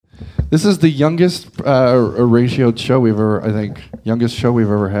This is the youngest ratioed show we've ever, I think, youngest show we've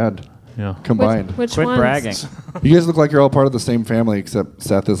ever had. Yeah. Combined. Which Quit ones? bragging. You guys look like you're all part of the same family, except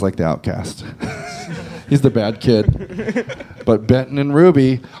Seth is like the outcast. He's the bad kid. But Benton and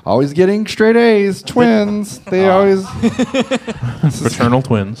Ruby, always getting straight A's, twins. They always... Fraternal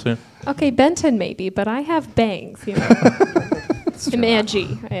twins, yeah. Okay, Benton maybe, but I have bangs, you know. I'm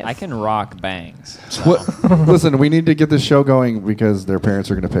edgy. I can rock bangs. So. What? Listen, we need to get this show going because their parents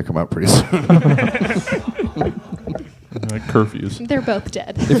are going to pick them up pretty soon. Like curfews. They're both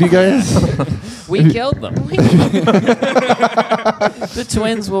dead. If you guys... We killed them. The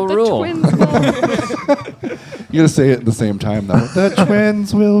twins will The rule. twins will. You got to say it at the same time, though. The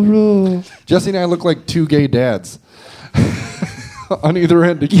twins will rule. Jesse and I look like two gay dads. On either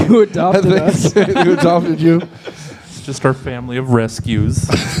end. You adopted us. You adopted you. It's just our family of rescues.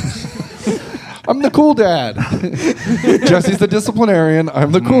 I'm the cool dad. Jesse's the disciplinarian.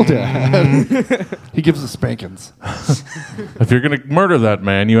 I'm the cool dad. He gives us spankings. If you're going to murder that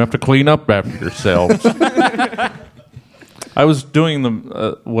man, you have to clean up after yourselves. I was doing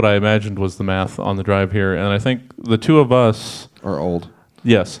what I imagined was the math on the drive here, and I think the two of us... Are old.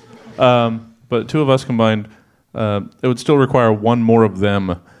 Yes. But two of us combined, it would still require one more of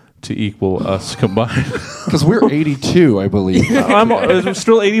them to equal us combined. Because we're 82, I believe. We're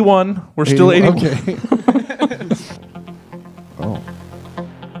still 81. We're still 81. Okay. Oh.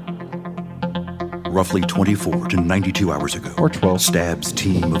 Roughly 24 to 92 hours ago, Or 12. Stab's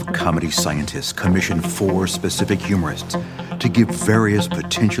team of comedy scientists commissioned 4 specific humorists to give various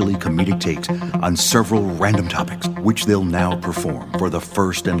potentially comedic takes on several random topics, which they'll now perform for the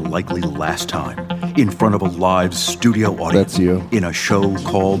first and likely last time in front of a live studio audience. That's you. In a show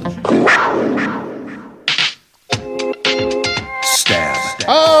called Stab.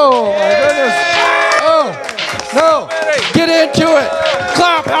 Oh, my goodness. Oh, no. Get into it.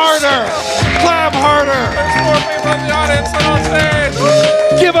 Clap harder. Clap harder. There's more people in the audience than on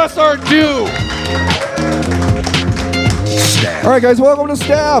stage. Give us our due. Stab. All right, guys, welcome to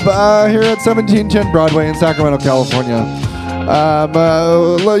Stab here at 1710 Broadway in Sacramento, California.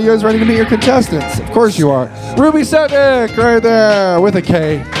 You guys ready to meet your contestants? Of course you are. Ruby Setnick right there with a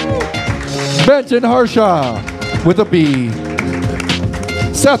K. Benton Harshaw with a B.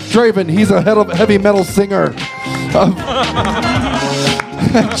 Seth Draven, he's a heavy metal singer.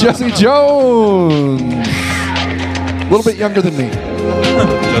 Jesse Jones, a little bit younger than me.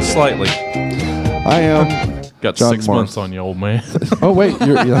 Just slightly. I am. Got John 6 Morris. months on you, old man. Oh wait,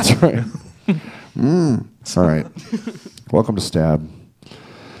 yeah, that's right. All right. Welcome to Stab.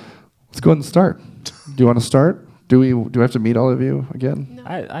 Let's go ahead and start. Do you want to start? Do I have to meet all of you again?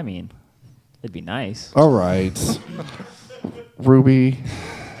 I mean, it'd be nice. All right. Ruby.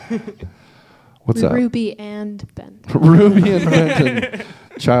 What's up? Ruby and Ben. Ruby and Benton,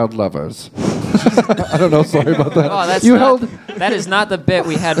 child lovers. I don't know. Sorry about that. Oh, that is not the bit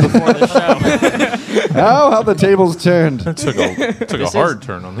we had before the show. Oh, how the tables turned. It took a hard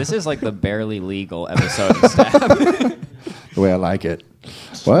turn on this. This is like the barely legal episode of Stab. The way I like it.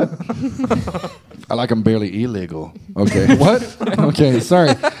 What? I like them barely illegal. Okay. What? Okay.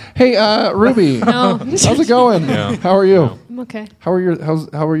 Sorry. Hey, Ruby. No. How's it going? Yeah. How are you? I'm okay. How are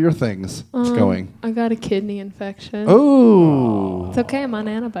your things going? I got a kidney infection. Oh. It's okay. I'm on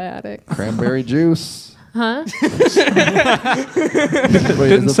antibiotics. Cranberry juice. Huh?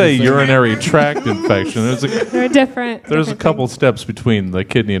 Didn't say urinary tract infection. They're different. There's a different couple things. steps between the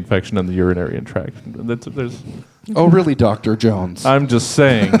kidney infection and the urinary tract. Oh, really, Dr. Jones? I'm just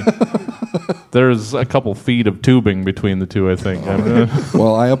saying. There's a couple feet of tubing between the two, I think.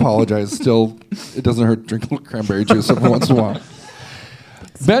 Well, I apologize. Still, it doesn't hurt to drink a little cranberry juice every once in a while.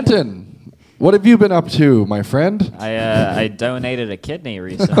 Benton, what have you been up to, my friend? I donated a kidney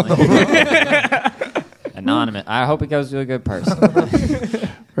recently. Anonymous. I hope it goes to a good person.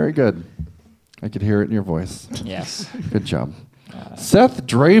 Very good. I could hear it in your voice. Yes. Good job. Seth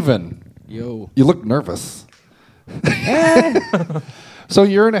Draven. Yo. You look nervous. So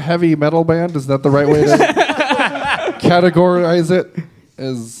you're in a heavy metal band? Is that the right way to categorize it?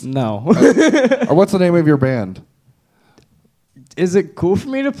 No. Or what's the name of your band? Is it cool for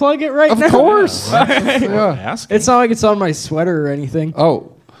me to plug it right now? Of course. Yeah. Asking. It's not like it's on my sweater or anything.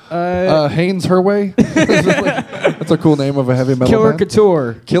 Oh. Haynes Herway? That's a cool name of a heavy metal Killer band.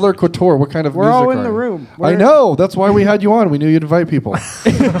 Couture. Killer Couture. What kind of We're music all in are the you? room. I know. That's why we had you on. We knew you'd invite people. Just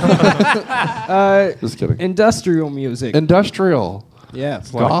kidding. Industrial music. Industrial. Yeah.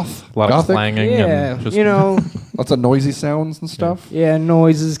 Goth. A lot of Gothic? clanging. Yeah. And just You know, Lots of noisy sounds and stuff. yeah,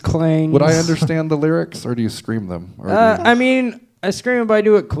 noises, clangs. Would I understand the lyrics, or do you scream them? Or do you- I mean, I scream if I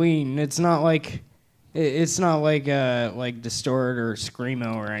do it clean. It's not like It's not like Distort or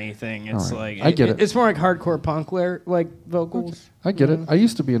Screamo or anything. It's All right. like I get it. It's more like hardcore punk like vocals. I get it. I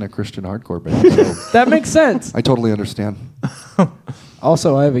used to be in a Christian hardcore band, so That makes sense. I totally understand.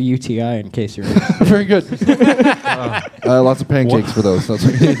 Also, I have a UTI in case you're. Very good. Lots of pancakes for those. That's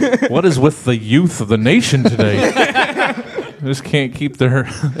what we need. What is with the youth of the nation today? They just can't keep their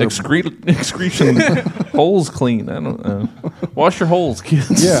excretion holes clean. I don't know. Wash your holes,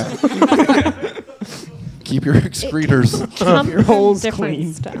 kids. Yeah. Keep your excretors. Come your holes from different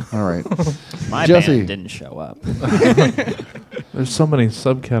clean. stuff. All right. My Jesse. band didn't show up. There's so many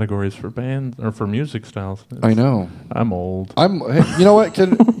subcategories for bands or for music styles. I know. I'm old. Hey, you know what?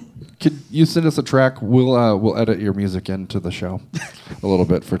 Could you send us a track? We'll edit your music into the show a little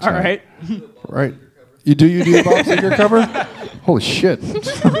bit for All tonight. right. Right. You do a Bob Seger cover? Holy shit.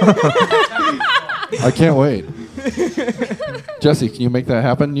 I can't wait. Jesse, can you make that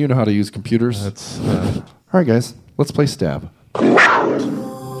happen? You know how to use computers. That's All right, guys. Let's play Stab.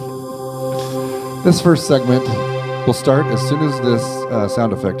 This first segment will start as soon as this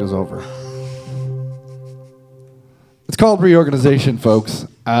sound effect is over. It's called reorganization, folks.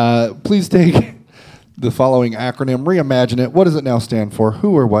 Please take the following acronym, reimagine it. What does it now stand for?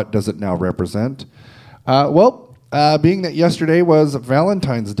 Who or what does it now represent? Being that yesterday was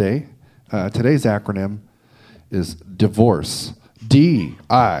Valentine's Day, today's acronym is divorce. DIVORCE.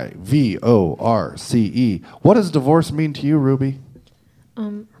 What does divorce mean to you, Ruby?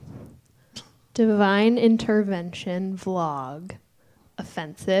 Divine intervention vlog.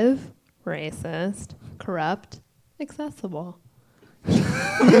 Offensive, racist, corrupt, accessible.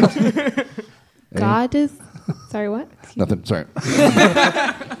 God is... Sorry, what? Excuse me. Nothing. Sorry.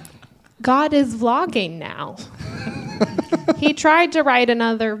 God is vlogging now. He tried to write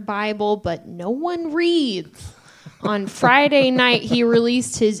another Bible, but no one reads. On Friday night, he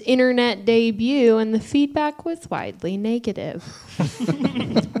released his internet debut, and the feedback was widely negative.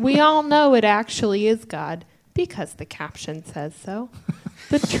 We all know it actually is God, because the caption says so.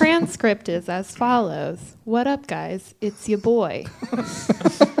 The transcript is as follows. What up, guys? It's your boy.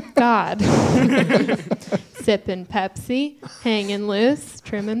 God. Sipping Pepsi, hanging loose,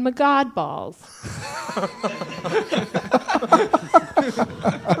 trimming my God balls.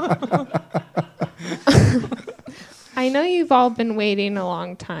 I know you've all been waiting a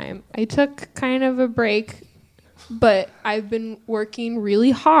long time. I took kind of a break, but I've been working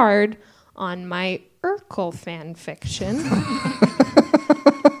really hard on my Urkel fan fiction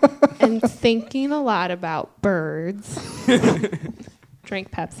and thinking a lot about birds.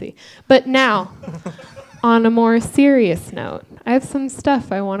 Drink Pepsi. But now, on a more serious note, I have some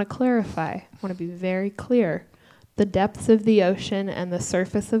stuff I want to clarify. I want to be very clear. The depths of the ocean and the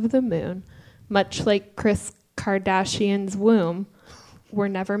surface of the moon, much like Kris Kardashian's womb, were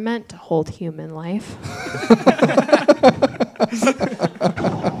never meant to hold human life.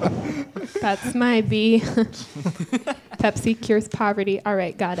 That's my B. Pepsi cures poverty. All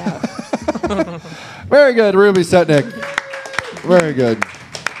right, got out. Very good, Ruby Setnick. Very good.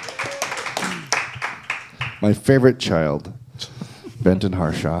 My favorite child, Benton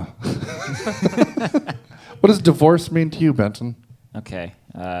Harshaw. What does divorce mean to you, Benton? Okay,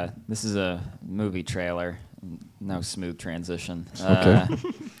 this is a movie trailer. No smooth transition. Okay.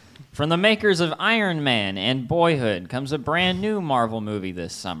 From the makers of Iron Man and Boyhood comes a brand new Marvel movie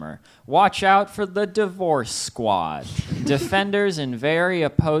this summer. Watch out for the Divorce Squad. Defenders in very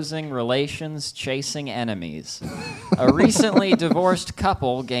opposing relations chasing enemies. A recently divorced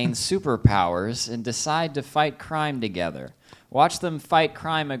couple gain superpowers and decide to fight crime together. Watch them fight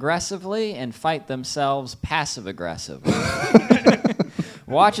crime aggressively and fight themselves passive-aggressively.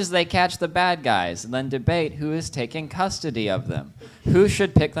 Watch as they catch the bad guys and then debate who is taking custody of them. Who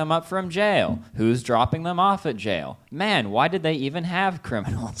should pick them up from jail? Who's dropping them off at jail? Man, why did they even have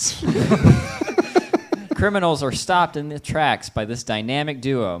criminals? Criminals are stopped in their tracks by this dynamic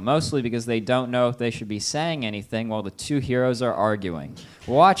duo, mostly because they don't know if they should be saying anything while the two heroes are arguing.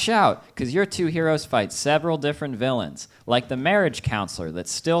 Watch out, because your two heroes fight several different villains, like the marriage counselor that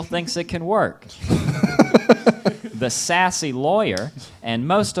still thinks it can work, the sassy lawyer, and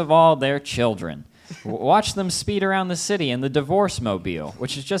most of all, their children. Watch them speed around the city in the divorce mobile,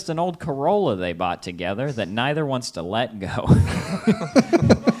 which is just an old Corolla they bought together that neither wants to let go.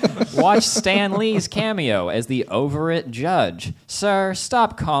 Watch Stan Lee's cameo as the over-it judge. Sir,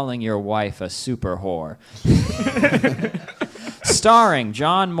 stop calling your wife a super whore. Starring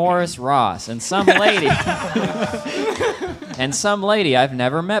John Morris Ross and some lady I've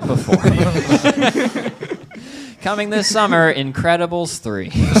never met before. Coming this summer, Incredibles 3.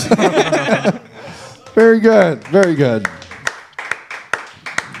 Very good. Very good.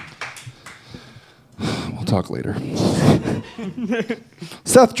 talk later.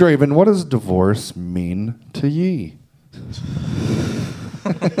 Seth Draven, what does divorce mean to ye?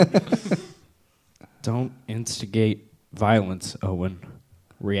 Don't instigate violence, Owen.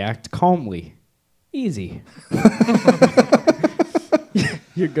 React calmly. Easy.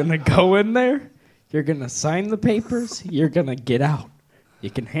 You're gonna go in there. You're gonna sign the papers. You're gonna get out. You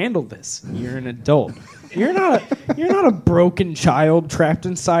can handle this. You're an adult. You're not a broken child trapped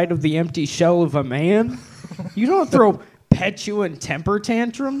inside of the empty shell of a man. You don't throw petulant temper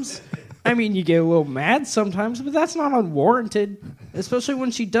tantrums. I mean, you get a little mad sometimes, but that's not unwarranted, especially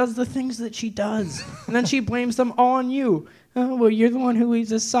when she does the things that she does. And then she blames them all on you. Oh, well, you're the one who leaves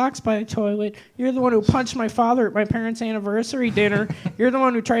his socks by the toilet. You're the one who punched my father at my parents' anniversary dinner. You're the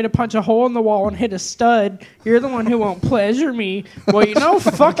one who tried to punch a hole in the wall and hit a stud. You're the one who won't pleasure me. Well, you know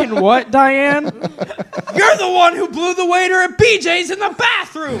fucking what, Diane? You're the one who blew the waiter at BJ's in the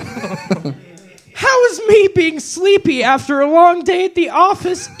bathroom. How is me being sleepy after a long day at the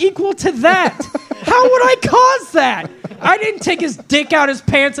office equal to that? How would I cause that? I didn't take his dick out his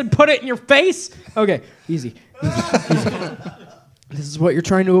pants and put it in your face. Okay, easy. This is what you're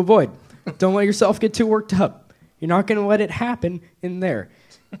trying to avoid. Don't let yourself get too worked up. You're not going to let it happen in there.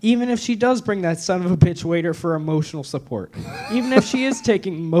 Even if she does bring that son of a bitch waiter for emotional support. Even if she is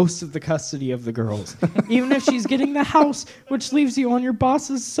taking most of the custody of the girls. Even if she's getting the house, which leaves you on your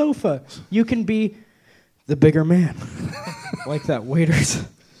boss's sofa. You can be the bigger man. Like that waiter's.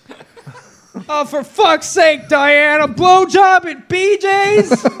 Oh, for fuck's sake, Diane, a blowjob at BJ's?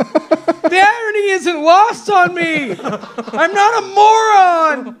 The irony isn't lost on me. I'm not a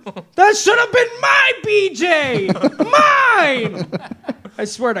moron. That should have been my BJ. Mine. I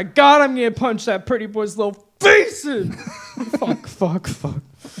swear to God, I'm going to punch that pretty boy's little face in. Fuck.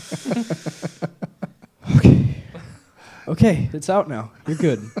 Okay, it's out now. You're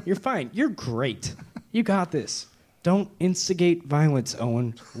good. You're fine. You're great. You got this. Don't instigate violence,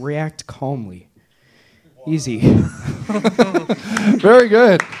 Owen. React calmly. Easy. Very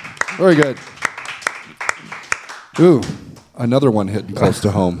good. Very good. Ooh, another one hitting close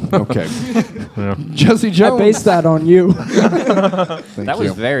to home. Okay. Yeah. Jesse Jones. I based that on you. Thank That you.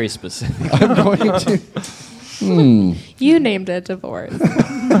 was very specific. I'm going to. You named it divorce.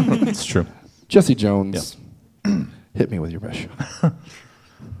 It's true. Jesse Jones. Hit me with your best shot.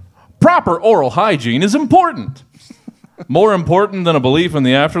 Proper oral hygiene is important. More important than a belief in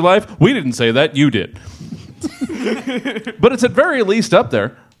the afterlife? We didn't say that, you did. But it's at very least up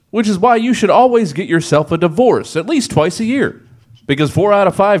there, which is why you should always get yourself a divorce at least twice a year. Because 4 out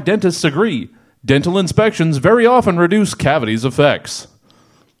of 5 dentists agree, dental inspections very often reduce cavities effects.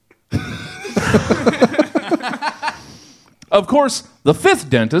 Of course, the 5th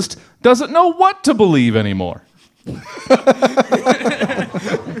dentist doesn't know what to believe anymore.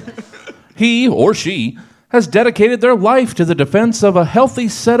 He or she has dedicated their life to the defense of a healthy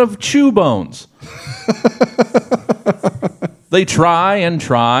set of chew bones. They try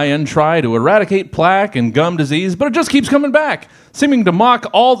to eradicate plaque and gum disease, but it just keeps coming back, seeming to mock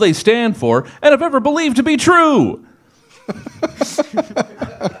all they stand for and have ever believed to be true.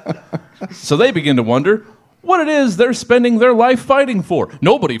 So they begin to wonder what it is they're spending their life fighting for.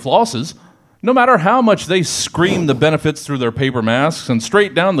 Nobody flosses. No matter how much they scream the benefits through their paper masks and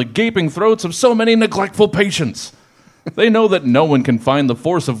straight down the gaping throats of so many neglectful patients. They know that no one can find the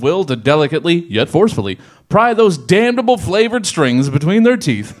force of will to delicately, yet forcefully, pry those damnable flavored strings between their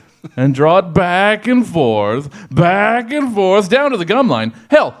teeth and draw it back and forth, down to the gum line.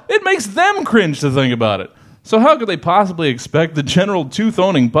 Hell, it makes them cringe to think about it. So how could they possibly expect the general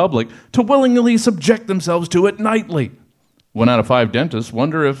tooth-owning public to willingly subject themselves to it nightly? 1 out of 5 dentists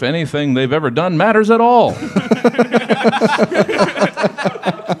wonder if anything they've ever done matters at all.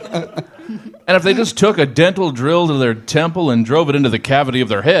 And if they just took a dental drill to their temple and drove it into the cavity of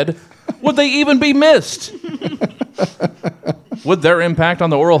their head, would they even be missed? Would their impact on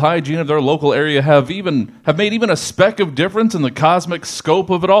the oral hygiene of their local area have made even a speck of difference in the cosmic scope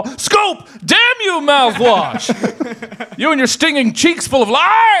of it all? Scope! Damn you, mouthwash! You and your stinging cheeks full of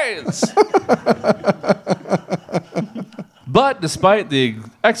lies! But despite the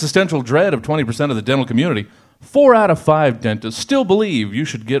existential dread of 20% of the dental community, 4 out of 5 dentists still believe you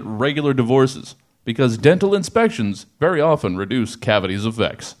should get regular divorces because dental inspections very often reduce cavities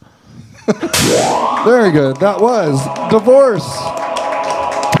effects. Very good. That was divorce.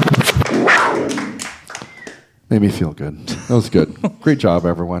 Made me feel good. That was good. Great job,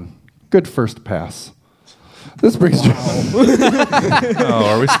 everyone. Good first pass. This brings Oh,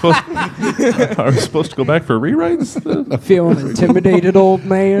 are we supposed to go back for rewrites? Feeling intimidated, old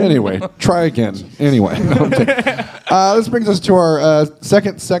man? Anyway, try again. Anyway, no, I'm kidding. This brings us to our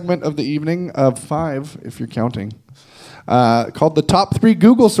second segment of the evening of 5, if you're counting, called the top 3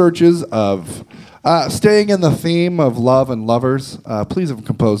 Google searches of. Staying in the theme of love and lovers, please have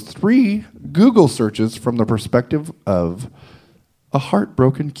composed 3 Google searches from the perspective of a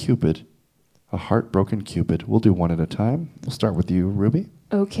heartbroken Cupid. A heartbroken Cupid. We'll do one at a time. We'll start with you, Ruby.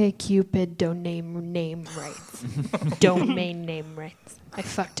 Okay, Cupid, domain name rights. Domain name rights. I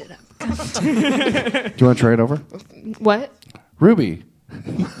fucked it up. Do you want to try it over? What? Ruby.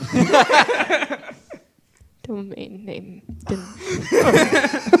 Domain name.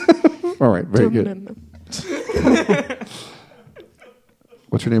 All right, very good.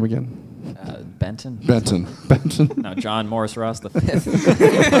 What's your name again? Benton. Benton. No, John Morris Ross the 5th.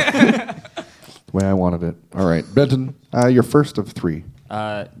 The way I wanted it. All right, Benton, you're first of 3.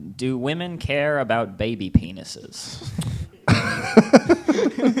 Do women care about baby penises?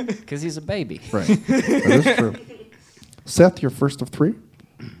 Because he's a baby. Right. That is true. Seth, you're first of 3.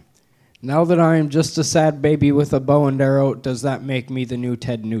 Now that I am just a sad baby with a bow and arrow, does that make me the new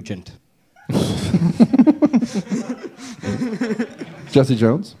Ted Nugent? Jesse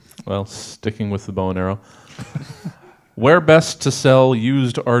Jones. Well, sticking with the bow and arrow. Where best to sell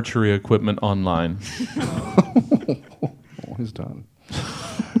used archery equipment online? Oh, he's done.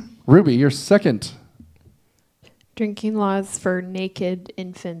 Ruby, you're second. Drinking laws for naked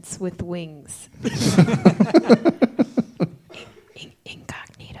infants with wings.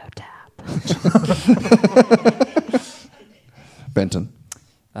 Incognito tab. Benton.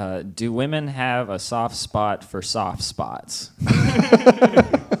 Do women have a soft spot for soft spots?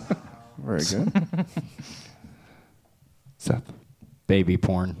 Very good. Seth. Baby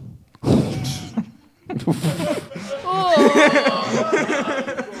porn.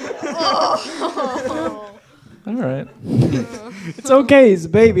 All right. It's okay, he's a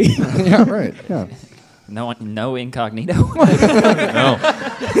baby. Yeah, right. Yeah. No incognito. No.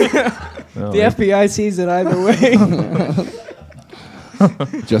 The FBI sees it either way.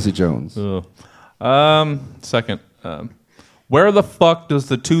 Jesse Jones. Second. Where the fuck does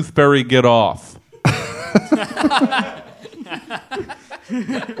the tooth fairy get off?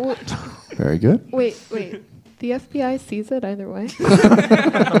 Very good. Wait. The FBI sees it either way.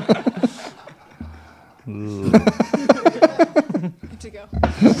 Good to go.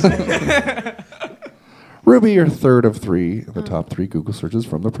 Ruby, you're third of 3 of the top 3 Google searches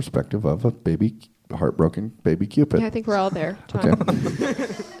from the perspective of a heartbroken baby Cupid. Yeah, I think we're all there, John.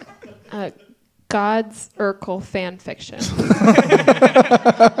 Okay. God's Urkel fan fiction.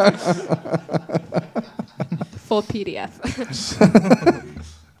 Full PDF.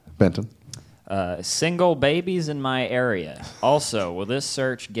 Benton. Single babies in my area. Also, will this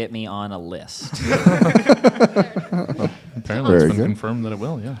search get me on a list? Apparently Very it's been good. confirmed that it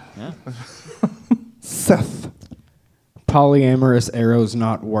will, yeah. Seth. Polyamorous arrow's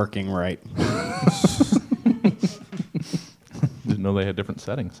not working right. Didn't know they had different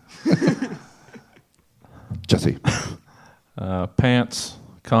settings. Jesse. Pants,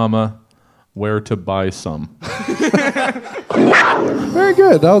 comma, where to buy some. Very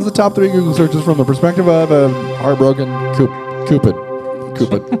good. That was the top 3 Google searches from the perspective of a heartbroken Cupid.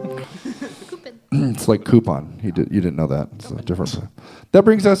 It's like coupon. You didn't know that. It's a different. That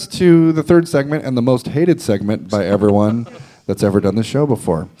brings us to the third segment and the most hated segment by everyone that's ever done this show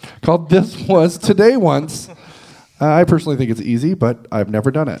before, called "This Was Today Once." I personally think it's easy, but I've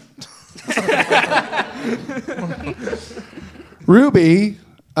never done it. Ruby,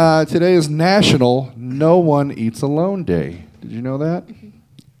 today is National No One Eats Alone Day. Did you know that?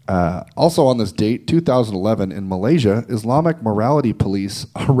 Also on this date, 2011, in Malaysia, Islamic morality police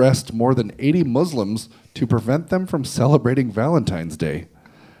arrest more than 80 Muslims to prevent them from celebrating Valentine's Day.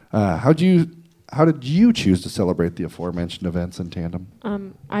 How did you choose to celebrate the aforementioned events in tandem?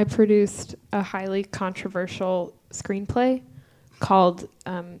 I produced a highly controversial screenplay called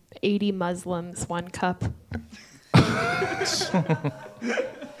 80 Muslims, 1 Cup.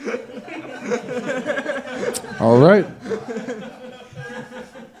 All right.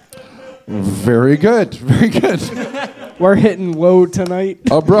 Very good. Very good. We're hitting low tonight.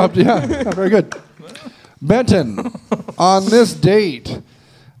 Abrupt, yeah. Very good. Benton, on this date,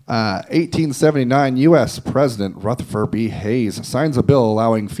 1879, U.S. President Rutherford B. Hayes signs a bill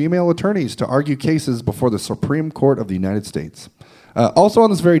allowing female attorneys to argue cases before the Supreme Court of the United States. Also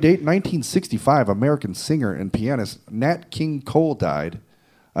on this very date, 1965, American singer and pianist Nat King Cole died.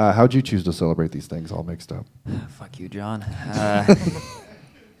 How'd you choose to celebrate these things all mixed up? Fuck you, John.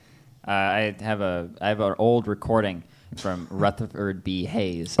 I have an old recording from Rutherford B.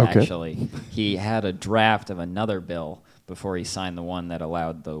 Hayes. Okay. Actually, he had a draft of another bill before he signed the one that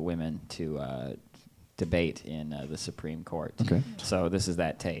allowed the women to debate in the Supreme Court. Okay. So this is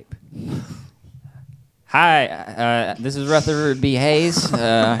that tape. Hi, this is Rutherford B. Hayes.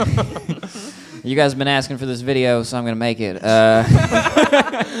 You guys have been asking for this video, so I'm going to make it.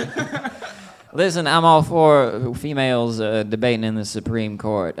 Listen, I'm all for females debating in the Supreme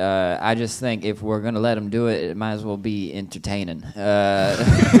Court. I just think if we're going to let them do it, it might as well be entertaining.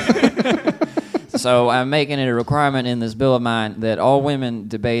 So I'm making it a requirement in this bill of mine that all women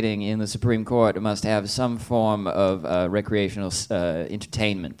debating in the Supreme Court must have some form of recreational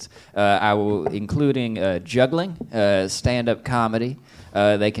entertainment. I will including juggling, stand-up comedy.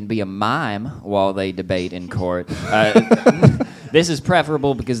 They can be a mime while they debate in court. This is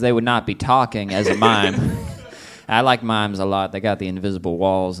preferable because they would not be talking as a mime. I like mimes a lot. They got the invisible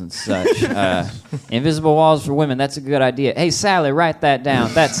walls and such. Invisible walls for women, that's a good idea. Hey, Sally, write that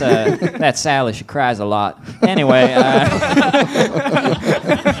down. That's Sally. She cries a lot.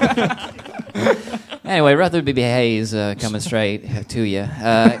 Anyway, Rutherford B. Hayes coming straight to you.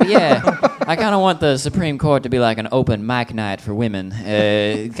 I kind of want the Supreme Court to be like an open mic night for women,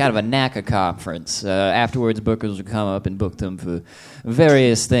 kind of a NACA conference. Afterwards, bookers would come up and book them for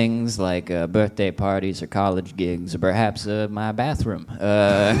various things like birthday parties or college gigs or perhaps my bathroom.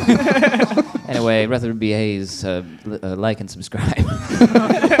 Anyway, Rutherford B. Hayes, like and subscribe.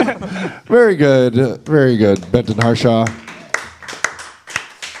 Very good. Very good. Benton Harshaw.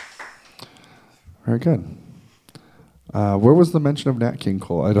 Very good. Where was the mention of Nat King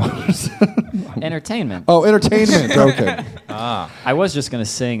Cole? I don't understand. Entertainment. Oh, entertainment. Okay. I was just going to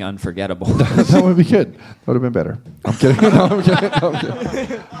sing Unforgettable. That would be good. That would have been better. I'm kidding. No, I'm kidding.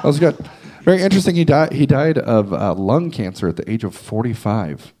 That was good. Very interesting. He died of lung cancer at the age of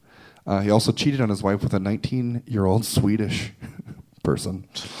 45. He also cheated on his wife with a 19-year-old Swedish person.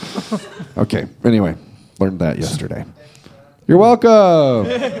 Okay. Anyway, learned that yesterday. You're welcome.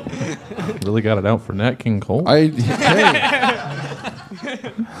 Really got it out for Nat King Cole. I'm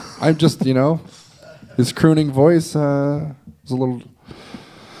just, his crooning voice was a little,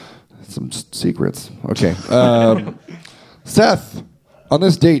 some secrets. Okay. Seth, on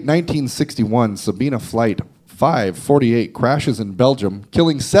this date, 1961, Sabina Flight 548 crashes in Belgium,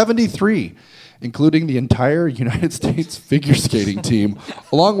 killing 73, including the entire United States figure skating team,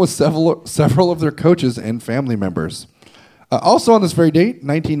 along with several of their coaches and family members. Also on this very date,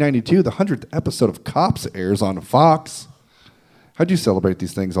 1992, the 100th episode of Cops airs on Fox. How'd you celebrate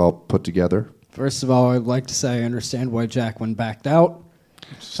these things all put together? First of all, I'd like to say I understand why Jacqueline backed out.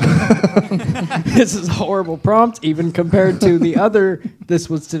 This is a horrible prompt, even compared to the other This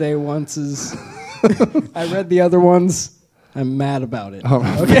Was Today onces. I read the other ones. I'm mad about it.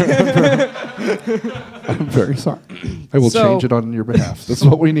 I'm very sorry. I will change it on your behalf. That's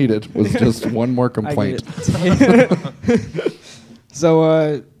what we needed, was just one more complaint.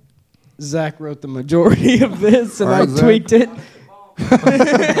 So, Zach wrote the majority of this, and I tweaked it.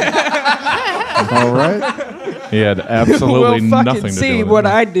 All right. He had absolutely we'll nothing to do with it. see what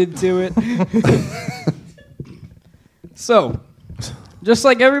I did to it. So, just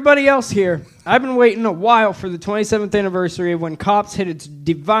like everybody else here, I've been waiting a while for the 27th anniversary of when Cops hit its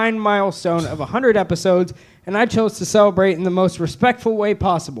divine milestone of 100 episodes, and I chose to celebrate in the most respectful way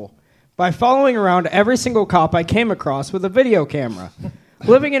possible, by following around every single cop I came across with a video camera.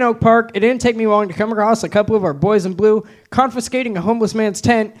 Living in Oak Park, it didn't take me long to come across a couple of our boys in blue confiscating a homeless man's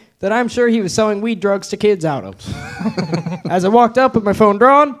tent that I'm sure he was selling weed drugs to kids out of. As I walked up with my phone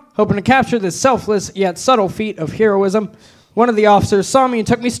drawn, hoping to capture this selfless yet subtle feat of heroism, one of the officers saw me and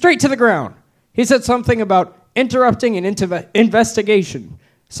took me straight to the ground. He said something about interrupting an investigation.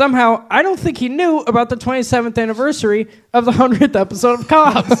 Somehow, I don't think he knew about the 27th anniversary of the 100th episode of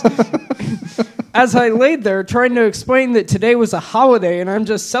Cops. As I laid there trying to explain that today was a holiday and I'm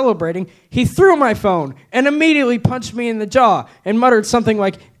just celebrating, he threw my phone and immediately punched me in the jaw and muttered something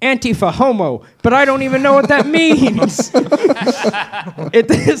like, Antifa homo, but I don't even know what that means. At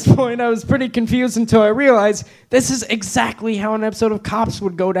this point, I was pretty confused until I realized this is exactly how an episode of Cops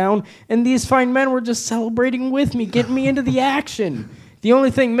would go down, and these fine men were just celebrating with me, getting me into the action. The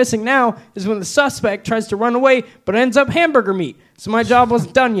only thing missing now is when the suspect tries to run away but ends up hamburger meat, so my job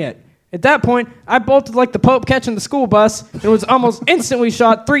wasn't done yet. At that point, I bolted like the Pope catching the school bus and was almost instantly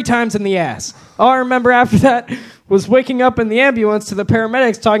shot 3 times in the ass. All I remember after that was waking up in the ambulance to the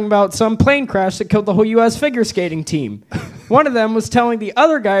paramedics talking about some plane crash that killed the whole U.S. figure skating team. One of them was telling the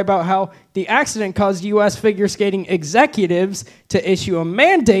other guy about how the accident caused U.S. figure skating executives to issue a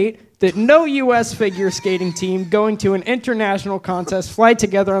mandate that no U.S. figure skating team going to an international contest fly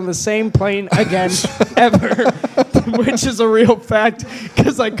together on the same plane again, ever. Which is a real fact,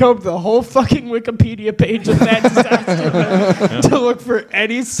 because I combed the whole fucking Wikipedia page of that disaster to look for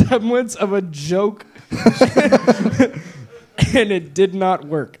any semblance of a joke. And it did not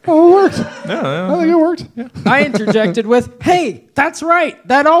work. Oh, it worked. I think it worked. Yeah. I interjected with, "Hey, that's right.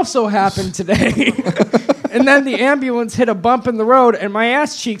 That also happened today." And then the ambulance hit a bump in the road, and my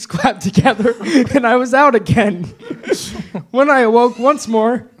ass cheeks clapped together, and I was out again. When I awoke once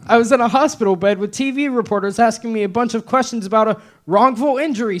more, I was in a hospital bed with TV reporters asking me a bunch of questions about a wrongful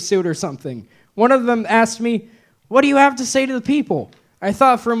injury suit or something. One of them asked me, "What do you have to say to the people?" I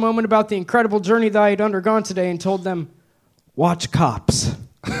thought for a moment about the incredible journey that I had undergone today and told them, "Watch Cops."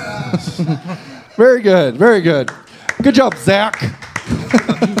 Very good. Very good. Good job, Zach.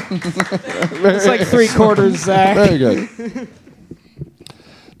 It's like 3/4, Zach. Very good.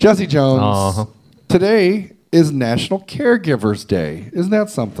 Jesse Jones. Uh-huh. Today is National Caregivers Day. Isn't that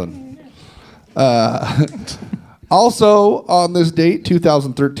something? Also on this date,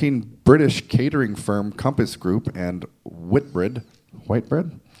 2013, British catering firm Compass Group and Whitbread,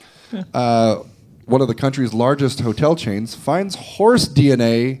 one of the country's largest hotel chains, finds horse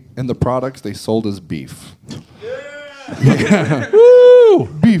DNA in the products they sold as beef. Woo!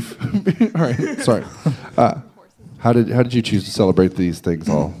 Beef. All right, sorry. How did you choose to celebrate these things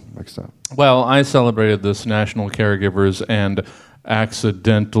all mixed up? Well, I celebrated this National Caregivers and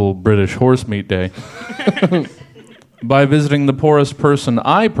Accidental British Horse Meat Day by visiting the poorest person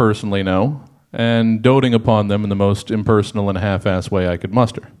I personally know and doting upon them in the most impersonal and half-assed way I could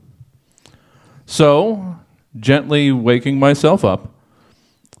muster. So, gently waking myself up,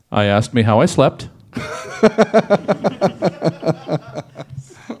 I asked me how I slept.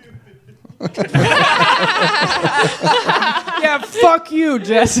 Yeah, fuck you,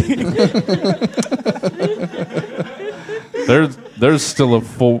 Jesse. There's still a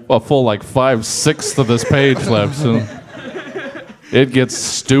full like 5/6 of this page left, so it gets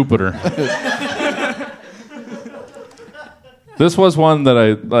stupider. This was one that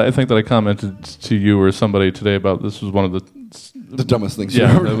I think that I commented to you or somebody today about. This was one of the dumbest things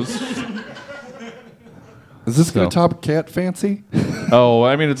yeah. you ever. It was, Is this going So. to top Cat Fancy? oh,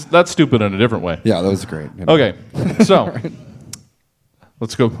 I mean that's stupid in a different way. Yeah, that was great. You know. Okay, so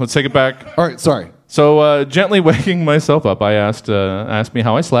let's go. Let's take it back. All right, sorry. So gently waking myself up, I asked me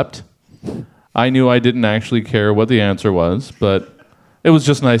how I slept. I knew I didn't actually care what the answer was, but it was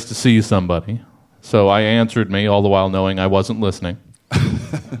just nice to see somebody. So I answered me, all the while knowing I wasn't listening.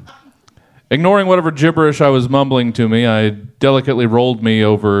 Ignoring whatever gibberish I was mumbling to me, I delicately rolled me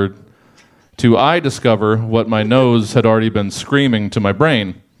over to discover what my nose had already been screaming to my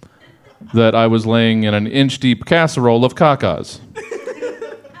brain, that I was laying in an inch-deep casserole of cacas.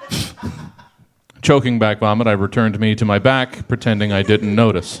 Choking back vomit, I returned me to my back, pretending I didn't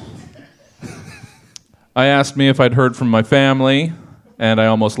notice. I asked me if I'd heard from my family, and I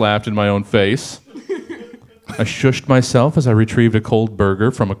almost laughed in my own face. I shushed myself as I retrieved a cold burger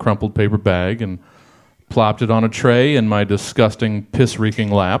from a crumpled paper bag and plopped it on a tray in my disgusting,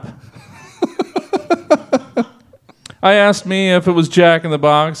 piss-reeking lap. I asked me if it was Jack in the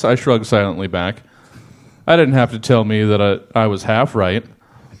Box. I shrugged silently back. I didn't have to tell me that I was half right.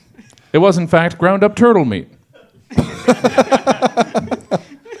 It was, in fact, ground-up turtle meat.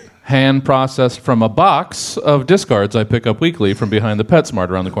 Hand-processed from a box of discards I pick up weekly from behind the PetSmart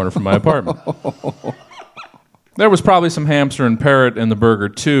around the corner from my apartment. There was probably some hamster and parrot in the burger,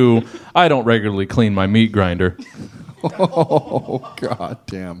 too. I don't regularly clean my meat grinder. Oh, God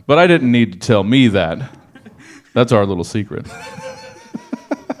damn. But I didn't need to tell me that. That's our little secret.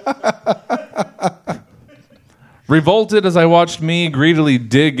 Revolted as I watched me greedily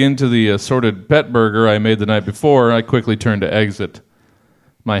dig into the assorted pet burger I made the night before, I quickly turned to exit.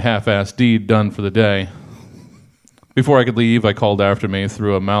 My half-assed deed done for the day. Before I could leave, I called after me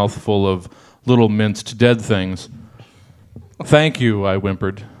through a mouthful of little minced dead things. Thank you, I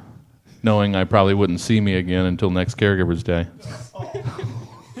whimpered, knowing I probably wouldn't see me again until next Caregiver's Day.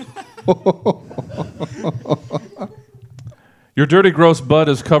 Your dirty, gross butt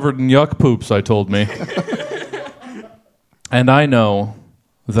is covered in yuck poops, I told me. And I know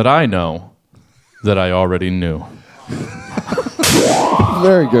that I already knew.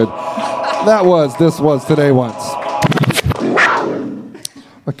 Very good. This was Today Once.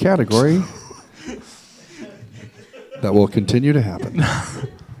 A category that will continue to happen.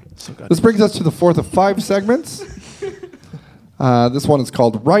 This brings us to the fourth of 5 segments. This one is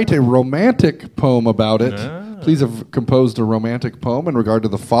called Write a Romantic Poem About It. Please have composed a romantic poem in regard to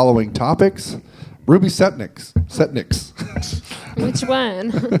the following topics. Ruby Setniks. Which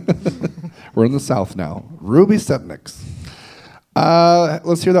one? We're in the South now. Ruby Sepniks.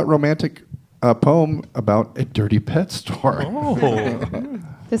 Let's hear that romantic poem about a dirty pet store. Oh.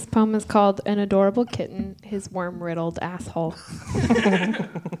 This poem is called An Adorable Kitten, His Worm-Riddled Asshole.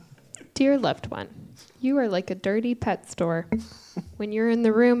 Dear loved one, you are like a dirty pet store. When you're in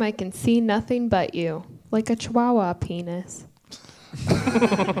the room, I can see nothing but you, like a chihuahua penis.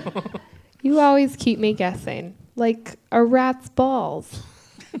 You always keep me guessing, like a rat's balls.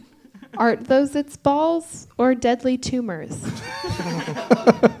 Art those its balls or deadly tumors?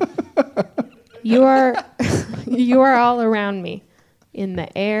 You are all around me, in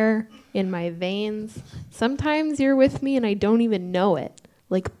the air, in my veins. Sometimes you're with me and I don't even know it,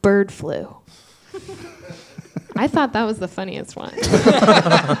 like bird flu. I thought that was the funniest one.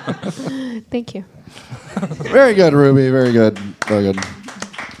 Thank you. Very good, Ruby. Very good. Very good.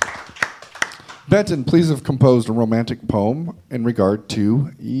 Benton, please have composed a romantic poem in regard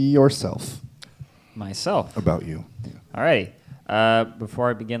to yourself, Myself. about you. Alrighty. Before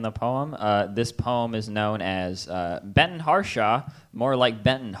I begin the poem, this poem is known as Benton Harshaw, more like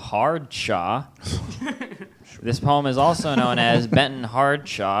Benton Hardshaw. This poem is also known as Benton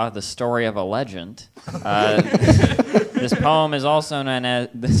Hardshaw, the story of a legend. This poem is also known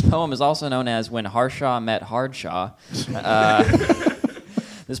as When Harshaw Met Hardshaw.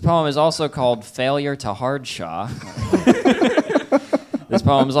 This poem is also called Failure to Hardshaw. This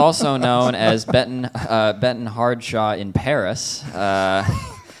poem is also known as Benton Hardshaw in Paris.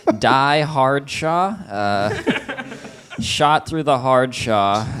 Die Hardshaw. Shot through the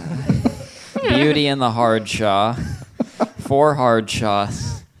Hardshaw. Beauty in the Hardshaw. 4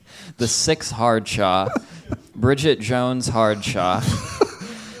 Hardshaws. The 6 Hardshaw. Bridget Jones Hardshaw.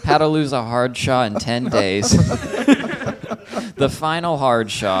 How to lose a Hardshaw in 10 days. The final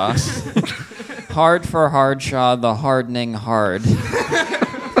Hardshaw. Hard for Hardshaw, the hardening hard.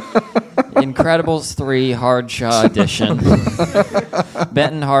 Incredibles 3 Hardshaw edition.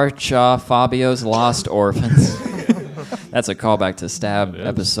 Benton Hardshaw, Fabio's Lost Orphans. That's a callback to Stab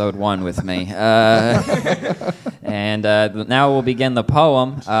episode 1 with me. And now we'll begin the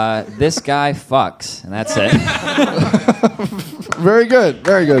poem. This guy fucks, and that's it. Very good.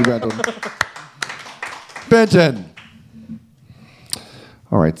 Very good, Benton. Benton.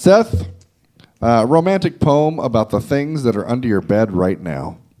 All right, Seth. Romantic poem about the things that are under your bed right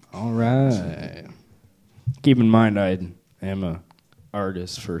now. All right. Keep in mind, I am a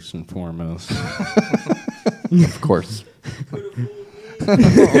artist first and foremost. Of course.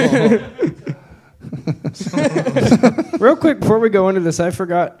 Real quick, before we go into this, I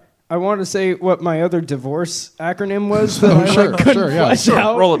forgot. I want to say what my other divorce acronym was that couldn't flesh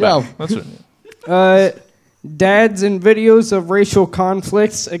out. Roll it back. Yeah. That's it. Dads in videos of racial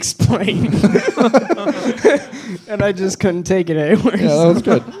conflicts explain. And I just couldn't take it anymore. Yeah, that was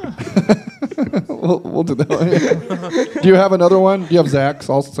good. we'll do that one. Do you have another one? Do you have Zach's?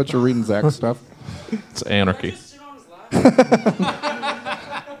 Also, since you're reading Zach's stuff. It's anarchy.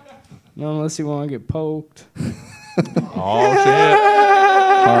 No, unless you want to get poked. Oh, shit.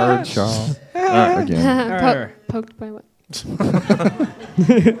 Hard shaw. Again. Poked by what?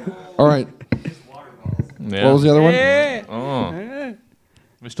 All right. Yeah. What was the other one? Oh.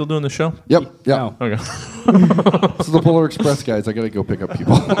 We still doing the show? Yep. Yep. No. Okay. This is the Polar Express, guys. I got to go pick up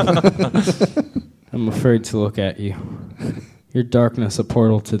people. I'm afraid to look at you. Your darkness a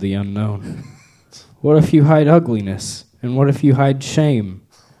portal to the unknown. What if you hide ugliness? And what if you hide shame?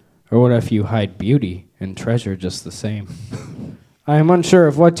 Or what if you hide beauty and treasure just the same? I am unsure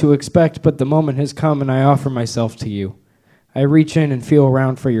of what to expect, but the moment has come and I offer myself to you. I reach in and feel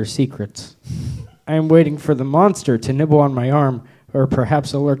around for your secrets. I am waiting for the monster to nibble on my arm, or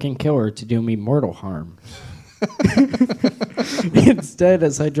perhaps a lurking killer to do me mortal harm. Instead,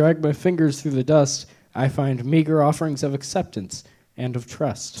 as I drag my fingers through the dust, I find meager offerings of acceptance and of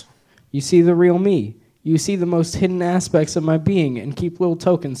trust. You see the real me. You see the most hidden aspects of my being and keep little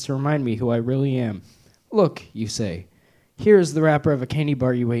tokens to remind me who I really am. Look, you say. Here is the wrapper of a candy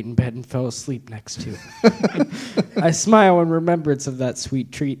bar you ate in bed and fell asleep next to. I smile in remembrance of that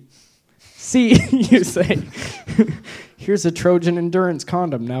sweet treat. See, you say. Here's a Trojan endurance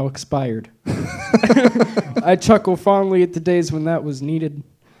condom now expired. I chuckle fondly at the days when that was needed.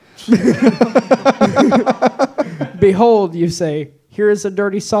 Behold, you say, here is a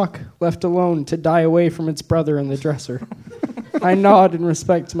dirty sock left alone to die away from its brother in the dresser. I nod in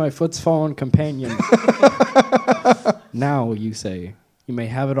respect to my foot's fallen companion. Now, you say, you may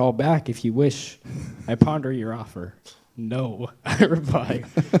have it all back if you wish. I ponder your offer. No, I reply.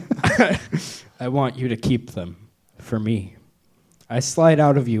 I want you to keep them for me. I slide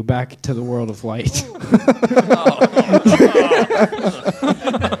out of you back to the world of light.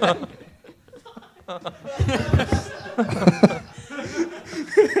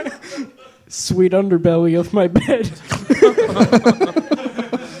 Sweet underbelly of my bed.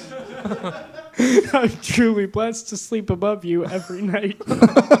 I'm truly blessed to sleep above you every night.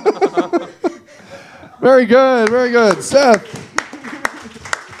 Very good, very good. Seth.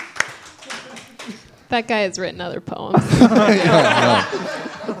 That guy has written other poems. No.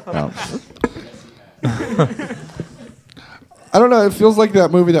 I don't know. It feels like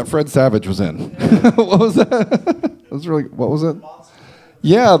that movie that Fred Savage was in. What was that? It was really. What was it?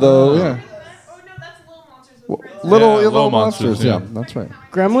 Yeah, though. Yeah. Oh no, that's Little Monsters with Fred. Little monsters. Yeah, that's right.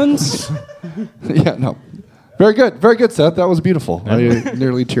 Gremlins? Yeah, no. Very good, Seth. That was beautiful. I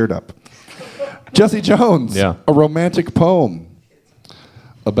nearly teared up. Jesse Jones. Yeah. A romantic poem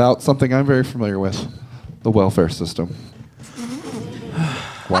about something I'm very familiar with: the welfare system.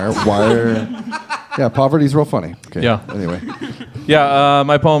 Why? Yeah, poverty's real funny. Okay. Yeah. Anyway. Yeah,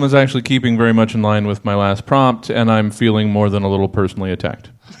 my poem is actually keeping very much in line with my last prompt, and I'm feeling more than a little personally attacked.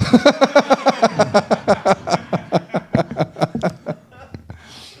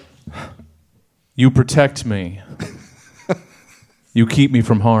 You protect me. You keep me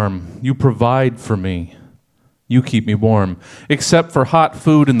from harm. You provide for me. You keep me warm. Except for hot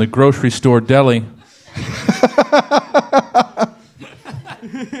food in the grocery store deli.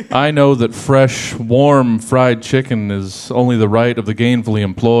 I know that fresh, warm fried chicken is only the right of the gainfully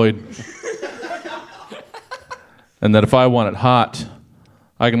employed. And that if I want it hot,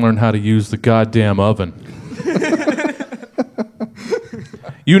 I can learn how to use the goddamn oven.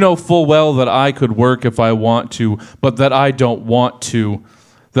 You know full well that I could work if I want to, but that I don't want to.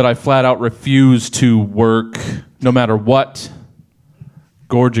 That I flat out refuse to work, no matter what.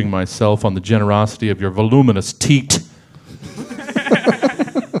 Gorging myself on the generosity of your voluminous teat.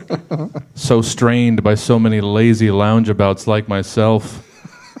 So strained by so many lazy loungeabouts like myself,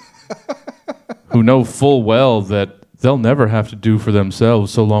 who know full well that they'll never have to do for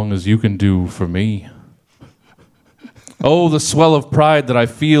themselves so long as you can do for me. Oh, the swell of pride that I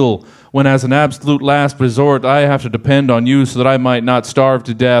feel when, as an absolute last resort, I have to depend on you so that I might not starve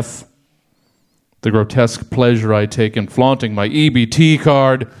to death. The grotesque pleasure I take in flaunting my EBT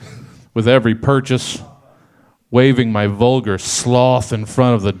card with every purchase, waving my vulgar sloth in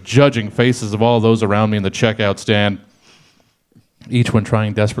front of the judging faces of all those around me in the checkout stand, each one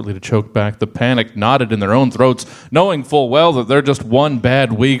trying desperately to choke back the panic knotted in their own throats, knowing full well that they're just one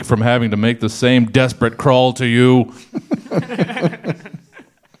bad week from having to make the same desperate crawl to you.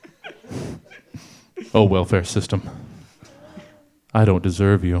 Oh, welfare system, I don't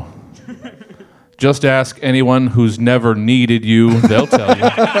deserve you. Just ask anyone who's never needed you, they'll tell you.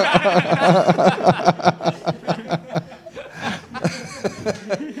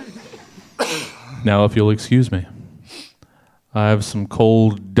 Now, if you'll excuse me, I have some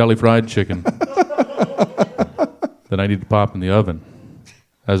cold deli fried chicken that I need to pop in the oven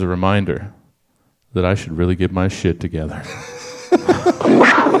as a reminder that I should really get my shit together.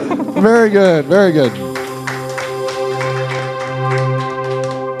 Very good, very good.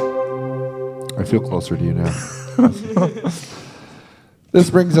 I feel closer to you now. This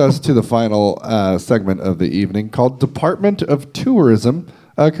brings us to the final segment of the evening called Department of Tourism.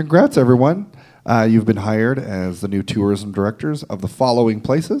 Congrats, everyone. You've been hired as the new tourism directors of the following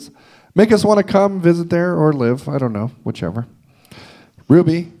places. Make us want to come visit there or live. I don't know, whichever.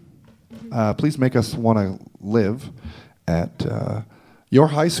 Ruby, please make us want to live at your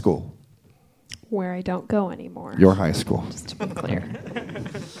high school. Where I don't go anymore. Your high school. Just to be clear.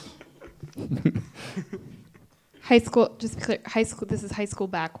 High school, just to be clear, high school, this is high school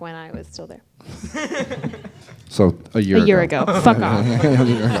back when I was still there. So a year ago. Fuck off.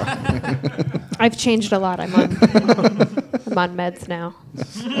 I've changed a lot. I'm on meds now.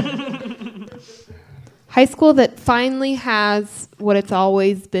 High school that finally has what it's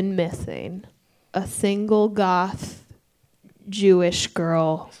always been missing. A single goth Jewish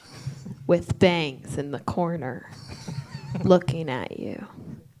girl with bangs in the corner looking at you.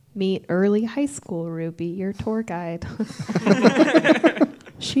 Meet early high school Ruby, your tour guide.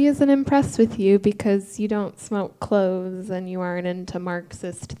 She isn't impressed with you because you don't smoke cloves and you aren't into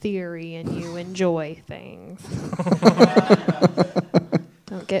Marxist theory and you enjoy things.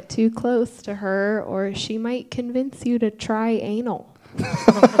 Don't get too close to her or she might convince you to try anal.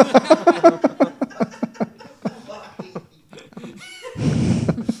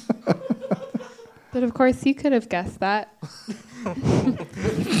 But of course you could have guessed that.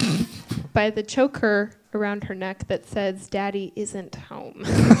 By the choker around her neck that says, "Daddy isn't home."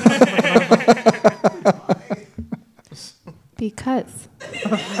 Because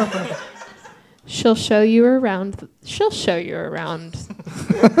she'll show you around. She'll show you around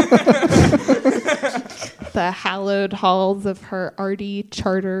the hallowed halls of her arty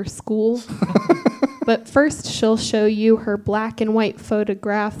charter school. But first, she'll show you her black and white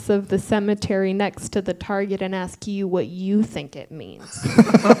photographs of the cemetery next to the target and ask you what you think it means.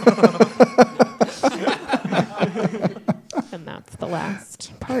 And that's the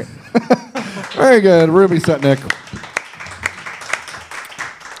last part. Very good, Ruby Setnick.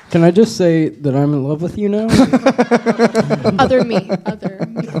 Can I just say that I'm in love with you now? Other me.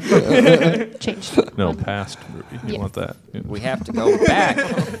 Changed. No, past Ruby. You Yeah. want that? Yeah. We have to go back.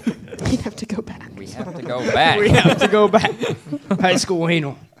 You'd have to go back. We have to go back. We have to go back. High school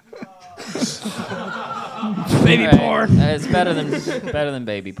anal. Baby Right. porn. It's better than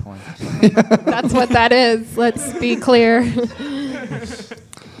baby porn. That's what that is. Let's be clear.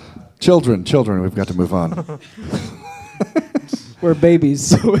 Children, we've got to move on. We're babies,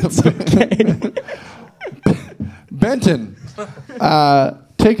 so it's okay. Benton,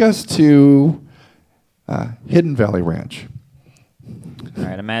 take us to Hidden Valley Ranch. All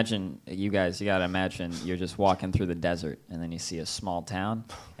right, imagine, you got to imagine you're just walking through the desert, and then you see a small town,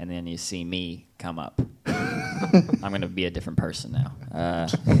 and then you see me come up. I'm going to be a different person now.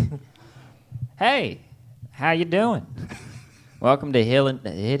 Hey, how you doing? Welcome to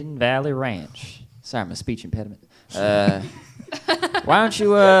Hidden Valley Ranch. Sorry, my speech impediment. Why don't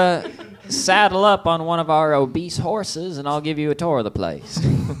you saddle up on one of our obese horses, and I'll give you a tour of the place.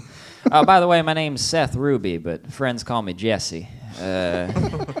 Oh, by the way, my name's Seth Ruby, but friends call me Jesse.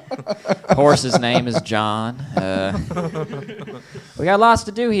 Horse's name is John. We got lots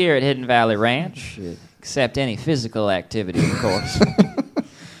to do here at Hidden Valley Ranch, except any physical activity, of course.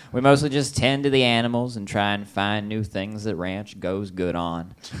 We mostly just tend to the animals and try and find new things that ranch goes good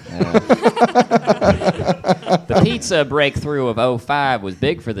on. The pizza breakthrough of '05 was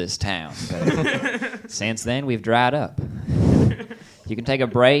big for this town, but since then we've dried up. You can take a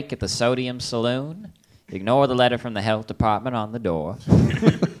break at the Sodium Saloon. Ignore the letter from the health department on the door.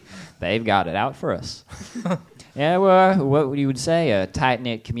 They've got it out for us. Yeah, we're what you would say, a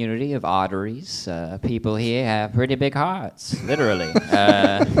tight-knit community of arteries. People here have pretty big hearts, literally.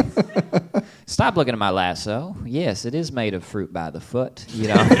 Stop looking at my lasso. Yes, it is made of fruit by the foot, you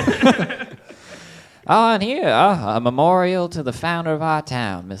know. Oh, and here, a memorial to the founder of our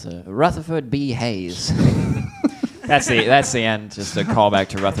town, Mr. Rutherford B. Hayes. That's the end, just a callback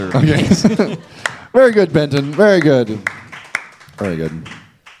to Rutherford B. Hayes. Very good, Benton. Very good. Very good.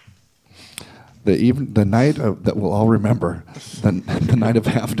 The night that we'll all remember, the night of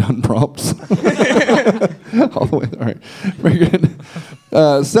half-done props. All the way. All right. Very good.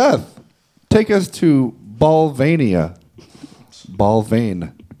 Seth, take us to Balvania.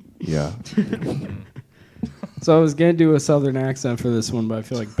 Balvane. Yeah. So I was going to do a southern accent for this one, but I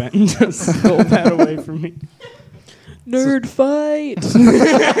feel like Benton just stole that away from me. Nerd fight!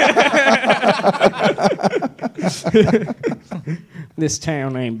 This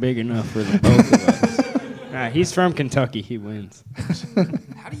town ain't big enough for the both of us. Nah, he's from Kentucky. He wins.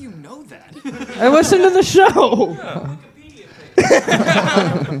 How do you know that? I listened to the show!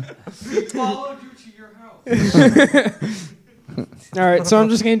 Followed you to your house. All right, so I'm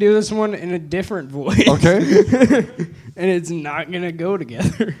just going to do this one in a different voice. Okay. And it's not going to go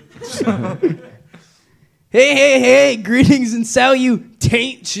together. Hey, greetings and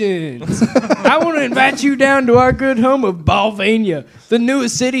salutations. I want to invite you down to our good home of Balvania, the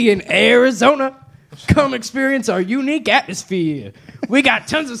newest city in Arizona. Come experience our unique atmosphere. We got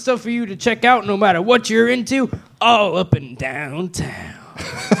tons of stuff for you to check out no matter what you're into, all up and downtown.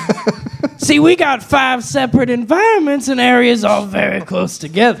 See, we got 5 separate environments and areas all very close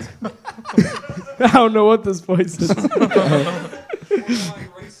together. I don't know what this voice is.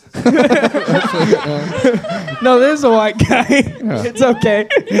 No, there's a white guy. Yeah. It's okay.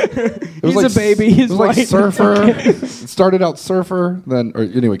 He's like, a baby. He's like white. surfer. It started out surfer, then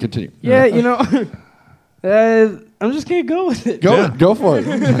anyway, continue. Yeah, you know, I'm just gonna go with it. Go for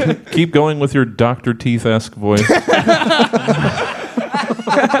it. Keep going with your Dr. Teeth-esque voice.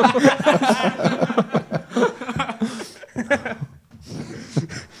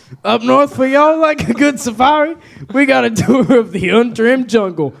 Up north for y'all like a good safari, we got a tour of the untrimmed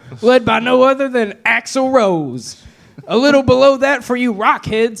jungle, led by no other than Axl Rose. A little below that for you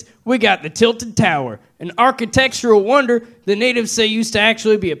rockheads, we got the Tilted Tower, an architectural wonder the natives say used to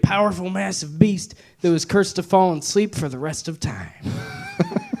actually be a powerful, massive beast that was cursed to fall asleep for the rest of time.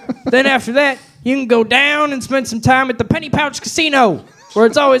 Then after that, you can go down and spend some time at the Penny Pouch Casino, where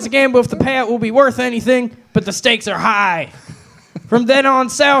it's always a gamble if the payout will be worth anything, but the stakes are high. From then on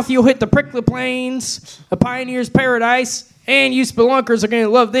south, you'll hit the Prickly Plains, a pioneer's paradise, And you spelunkers are going to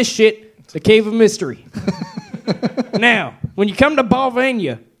love this shit, the Cave of Mystery. Now, when you come to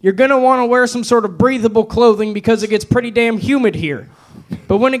Balvania, you're going to want to wear some sort of breathable clothing because it gets pretty damn humid here.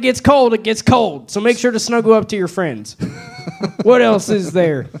 But when it gets cold, it gets cold. So make sure to snuggle up to your friends. What else is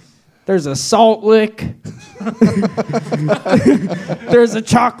there? There's a salt lick. There's a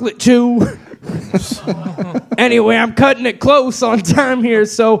chocolate chew. Anyway, I'm cutting it close on time here,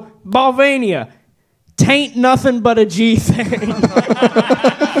 so Balvania, tain't nothing but a G thing.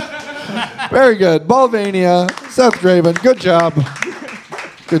 Very good. Balvania, Seth Draven, good job.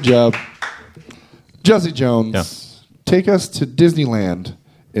 Good job. Jesse Jones, Yeah. take us to Disneyland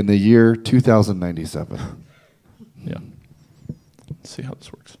in the year 2097. Yeah. Let's see how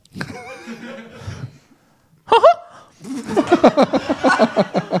this works.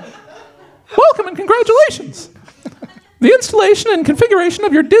 Welcome and congratulations. The installation and configuration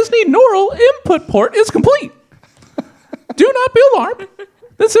of your Disney Neural input port is complete. Do not be alarmed.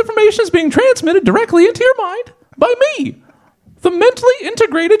 This information is being transmitted directly into your mind by me, the mentally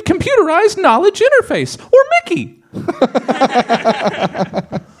integrated computerized knowledge interface, or Mickey.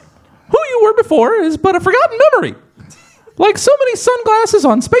 Who you were before is but a forgotten memory. Like so many sunglasses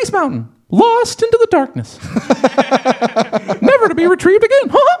on Space Mountain, lost into the darkness. Never to be retrieved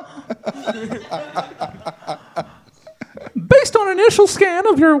again. Based on an initial scan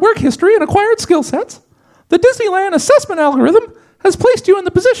of your work history and acquired skill sets, the Disneyland assessment algorithm has placed you in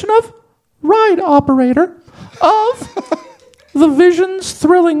the position of ride operator of the Vision's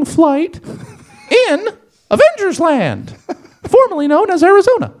thrilling flight in Avengers Land, formerly known as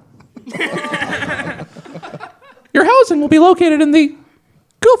Arizona. Your housing will be located in the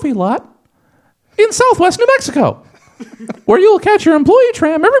Goofy Lot in southwest New Mexico, where you will catch your employee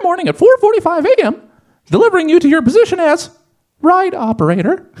tram every morning at 4:45 a.m., delivering you to your position as ride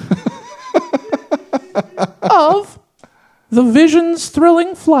operator of the Vision's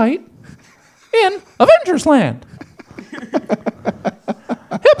thrilling flight in Avengers Land.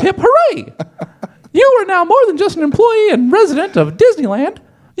 Hip, hip, hooray! You are now more than just an employee and resident of Disneyland.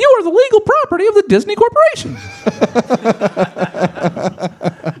 You are the legal property of the Disney Corporation.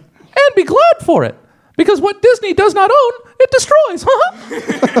 And be glad for it, because what Disney does not own, it destroys.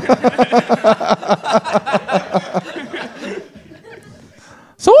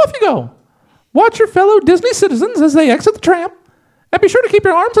 So off you go. Watch your fellow Disney citizens as they exit the tram, and be sure to keep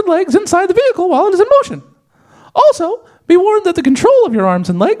your arms and legs inside the vehicle while it is in motion. Also, be warned that the control of your arms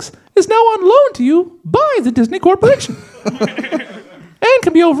and legs is now on loan to you by the Disney Corporation. And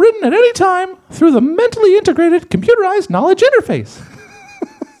can be overridden at any time through the mentally integrated computerized knowledge interface.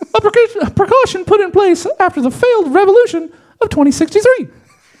 A precaution put in place after the failed revolution of 2063.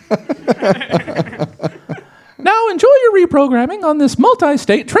 Now enjoy your reprogramming on this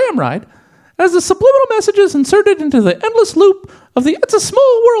multi-state tram ride as the subliminal messages inserted into the endless loop of the It's a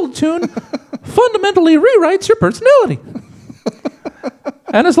Small World tune fundamentally rewrites your personality.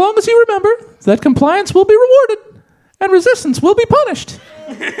 And as long as you remember that compliance will be rewarded and resistance will be punished,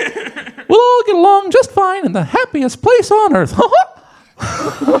 we'll all get along just fine in the happiest place on earth.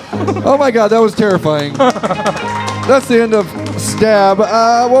 Oh my God, that was terrifying. That's the end of Stab.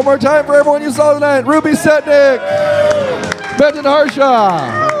 One more time for everyone you saw tonight. Ruby Setnick, Benton Harshaw,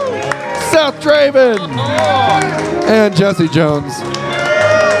 Seth Draven, and Jesse Jones.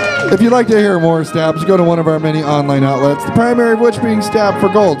 If you'd like to hear more Stabs, go to one of our many online outlets, the primary of which being Stab for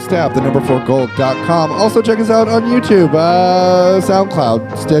Gold, stab, the number 4gold.com. Also check us out on YouTube,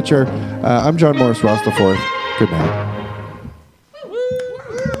 SoundCloud, Stitcher. I'm John Morris Ross IV. Good night.